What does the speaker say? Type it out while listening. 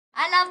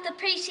love the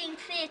Precinct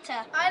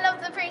Theatre. I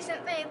love the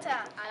Precinct Theatre.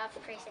 I love the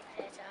Precinct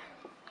Theatre.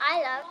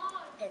 I love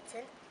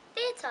Precinct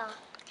Theatre.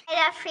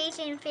 I love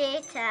Precinct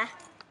Theatre.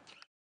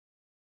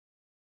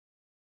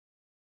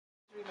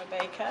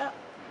 Baker.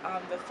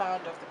 I'm the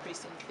founder of the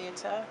Precinct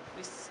Theatre.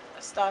 We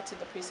started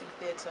the Precinct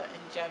Theatre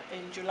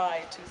in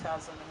July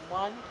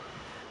 2001.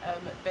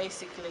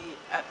 Basically,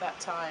 at that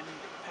time,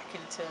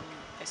 Packington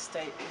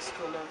Estate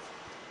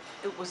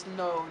it was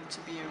known to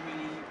be a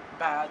really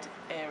bad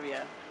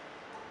area.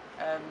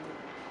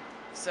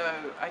 So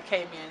I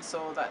came here and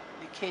saw that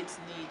the kids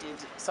needed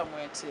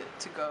somewhere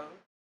to go.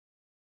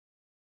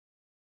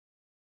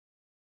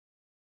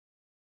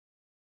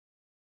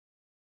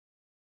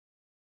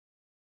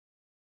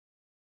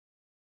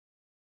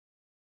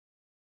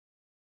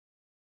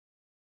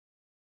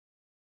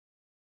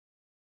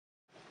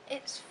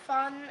 It's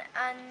fun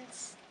and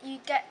you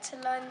get to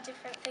learn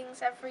different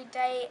things every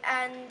day,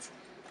 and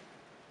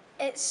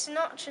it's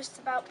not just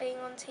about being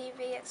on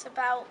TV, it's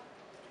about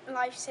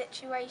life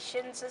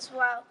situations as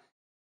well.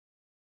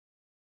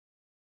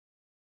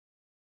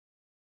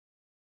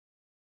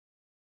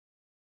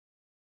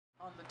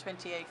 On the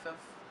 28th of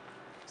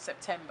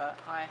September,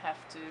 I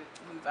have to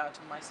move out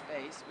of my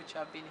space, which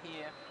I've been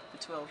here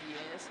for 12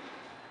 years,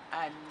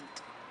 and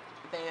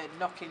they're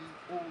knocking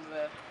all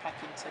the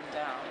Packington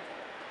down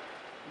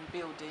and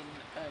building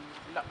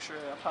luxury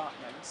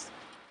apartments.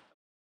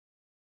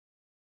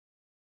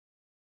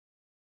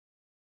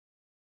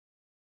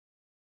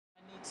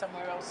 I need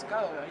somewhere else to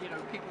go. You know,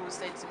 people will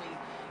say to me,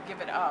 give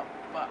it up,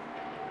 but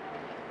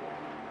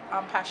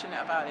I'm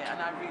passionate about it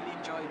and I really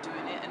enjoy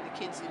doing it, and the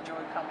kids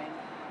enjoy coming,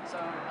 so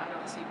I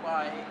don't see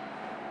why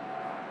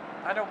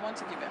I don't want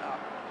to give it up.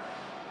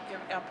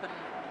 Give it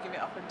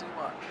up and do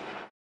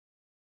what?